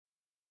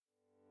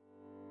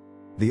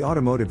The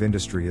automotive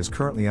industry is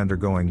currently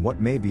undergoing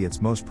what may be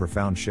its most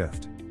profound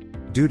shift.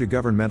 Due to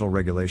governmental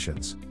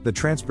regulations, the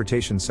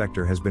transportation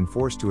sector has been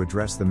forced to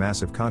address the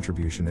massive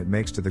contribution it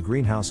makes to the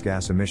greenhouse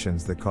gas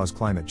emissions that cause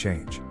climate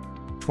change.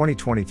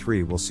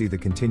 2023 will see the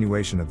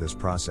continuation of this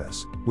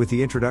process, with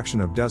the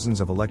introduction of dozens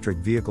of electric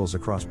vehicles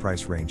across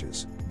price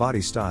ranges,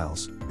 body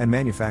styles, and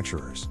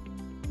manufacturers.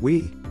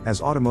 We,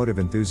 as automotive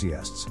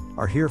enthusiasts,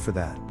 are here for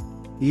that.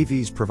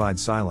 EVs provide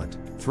silent,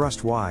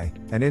 thrust-Y,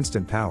 and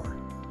instant power.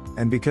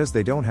 And because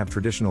they don't have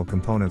traditional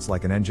components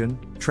like an engine,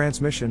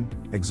 transmission,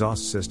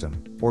 exhaust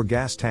system, or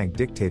gas tank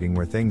dictating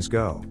where things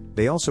go,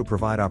 they also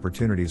provide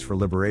opportunities for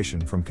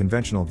liberation from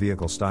conventional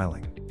vehicle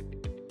styling.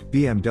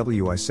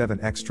 BMW i7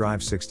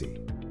 xDrive 60.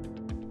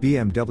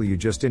 BMW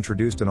just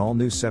introduced an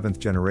all-new 7th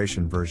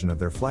generation version of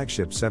their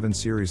flagship 7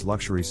 Series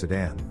luxury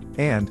sedan,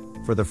 and,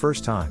 for the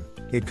first time,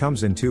 it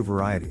comes in two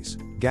varieties,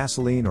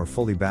 gasoline or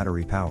fully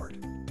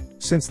battery-powered.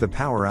 Since the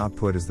power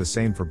output is the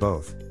same for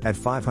both, at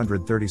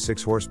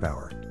 536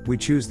 horsepower, we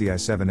choose the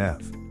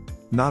i7EV.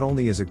 Not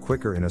only is it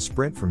quicker in a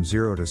sprint from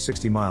 0 to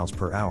 60 miles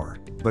per hour,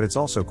 but it's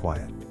also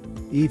quiet.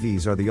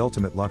 EVs are the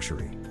ultimate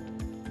luxury.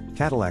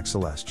 Cadillac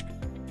Celestiq.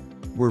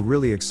 We're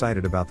really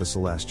excited about the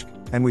Celestiq,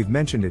 and we've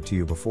mentioned it to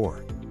you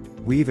before.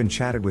 We even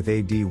chatted with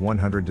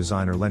AD100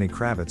 designer Lenny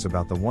Kravitz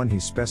about the one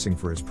he's spec'ing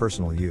for his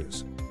personal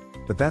use.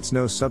 But that's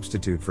no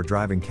substitute for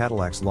driving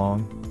Cadillac's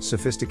long,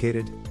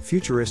 sophisticated,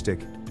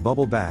 futuristic,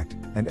 bubble-backed,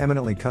 and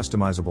eminently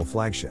customizable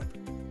flagship.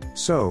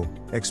 So,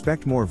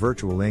 expect more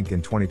virtual ink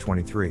in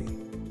 2023.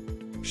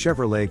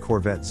 Chevrolet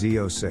Corvette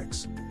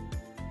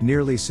Z06.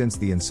 Nearly since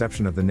the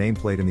inception of the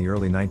nameplate in the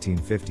early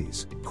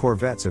 1950s,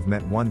 Corvettes have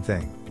meant one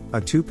thing: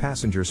 a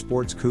two-passenger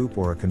sports coupe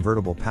or a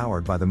convertible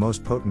powered by the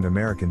most potent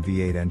American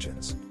V8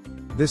 engines.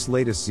 This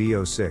latest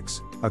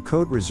Z06, a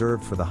code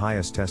reserved for the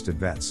highest tested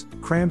vets,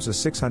 crams a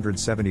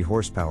 670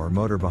 horsepower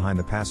motor behind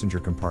the passenger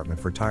compartment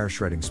for tire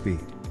shredding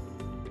speed.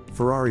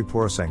 Ferrari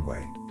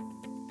Purosangue.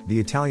 The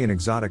Italian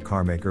exotic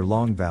carmaker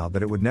long vowed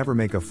that it would never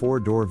make a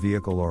four-door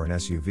vehicle or an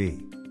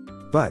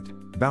SUV. But,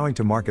 bowing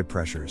to market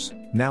pressures,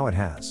 now it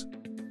has.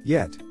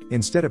 Yet,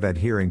 instead of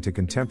adhering to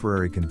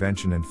contemporary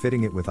convention and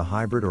fitting it with a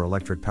hybrid or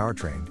electric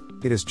powertrain,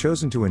 it has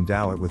chosen to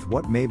endow it with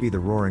what may be the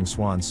roaring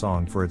swan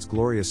song for its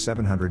glorious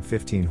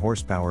 715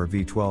 horsepower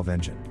V12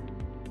 engine.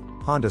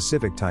 Honda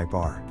Civic Type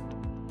R.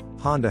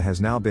 Honda has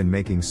now been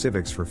making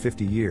Civics for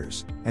 50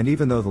 years, and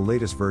even though the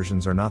latest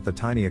versions are not the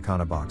tiny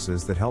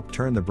econoboxes that helped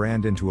turn the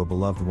brand into a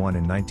beloved one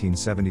in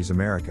 1970s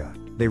America,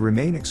 they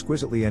remain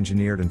exquisitely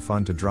engineered and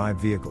fun to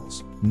drive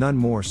vehicles, none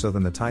more so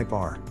than the Type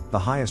R, the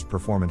highest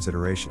performance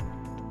iteration.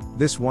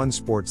 This one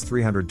sports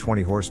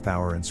 320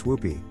 horsepower and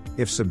swoopy,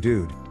 if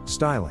subdued,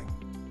 styling.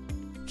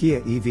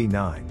 Kia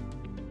EV9.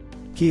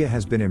 Kia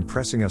has been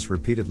impressing us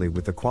repeatedly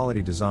with the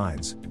quality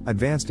designs,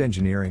 advanced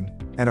engineering,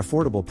 and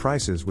affordable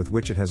prices with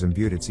which it has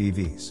imbued its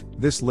EVs.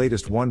 This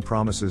latest one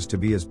promises to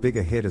be as big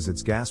a hit as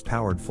its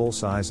gas-powered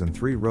full-size and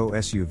three-row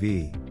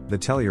SUV, the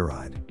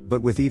Telluride,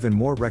 but with even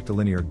more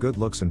rectilinear good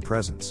looks and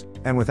presence,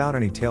 and without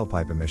any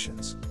tailpipe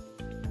emissions.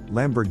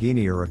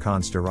 Lamborghini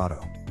Huracan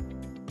Sterrato.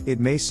 It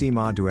may seem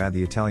odd to add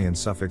the Italian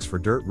suffix for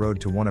dirt road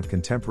to one of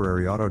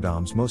contemporary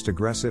autodom's most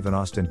aggressive and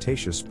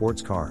ostentatious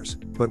sports cars,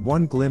 but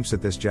one glimpse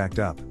at this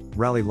jacked-up,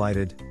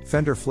 rally-lighted,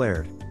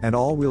 fender-flared, and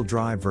all-wheel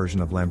drive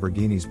version of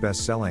Lamborghini's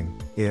best-selling,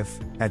 if,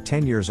 at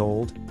 10 years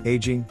old,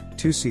 aging,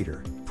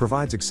 two-seater,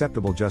 provides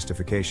acceptable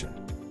justification.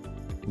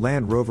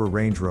 Land Rover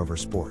Range Rover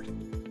Sport.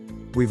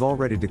 We've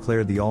already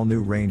declared the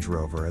all-new Range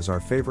Rover as our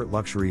favorite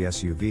luxury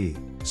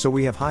SUV, so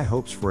we have high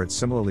hopes for its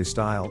similarly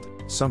styled,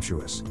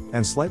 sumptuous,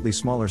 and slightly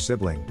smaller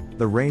sibling,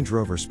 the Range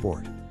Rover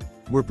Sport.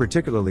 We're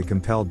particularly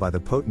compelled by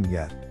the potent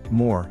yet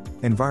more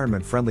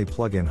environment-friendly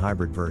plug-in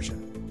hybrid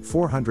version.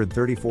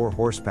 434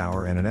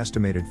 horsepower and an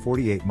estimated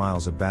 48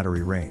 miles of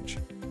battery range.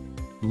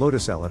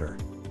 Lotus Eletre.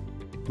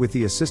 With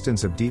the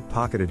assistance of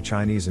deep-pocketed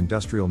Chinese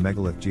industrial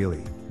megalith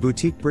Geely,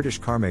 boutique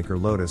British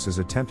carmaker Lotus is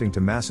attempting to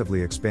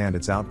massively expand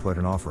its output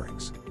and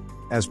offerings.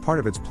 As part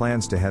of its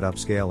plans to head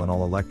upscale and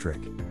all-electric,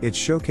 it's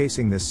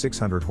showcasing this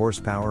 600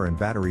 horsepower and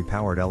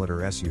battery-powered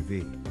Eletre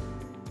SUV.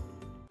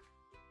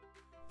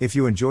 If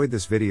you enjoyed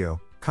this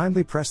video,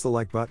 kindly press the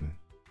like button.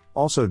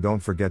 Also, don't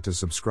forget to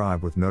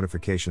subscribe with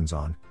notifications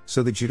on,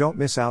 so that you don't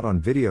miss out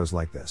on videos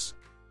like this.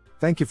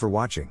 Thank you for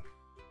watching.